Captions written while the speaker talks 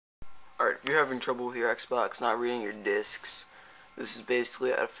Alright, if you're having trouble with your Xbox not reading your discs, this is basically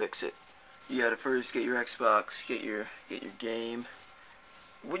how to fix it. You gotta first get your Xbox, get your game.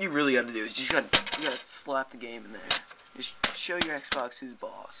 What you really gotta do is you gotta slap the game in there. Just show your Xbox who's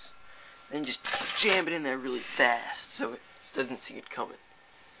boss. Then just jam it in there really fast so it doesn't see it coming.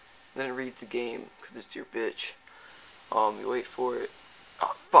 Then read the game, because it's your bitch. You wait for it.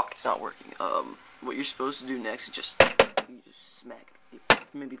 Oh fuck, it's not working. What you're supposed to do next is just smack it.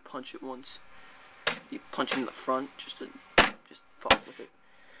 You maybe punch it once. You punch it in the front just fuck with it.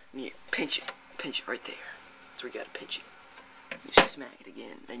 And you pinch it right there. That's where you gotta pinch it. You smack it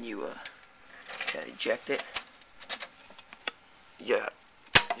again. Then you gotta eject it. Yeah,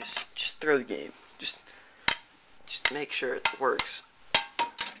 just throw the game. Just make sure it works.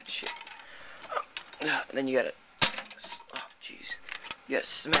 Shit. And then you gotta. Oh jeez. You gotta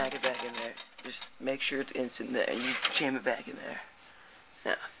smack it back in there. Just make sure it's instant there, and you jam it back in there.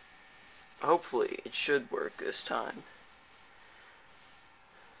 Now, hopefully, it should work this time.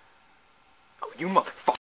 Oh, you motherfucker!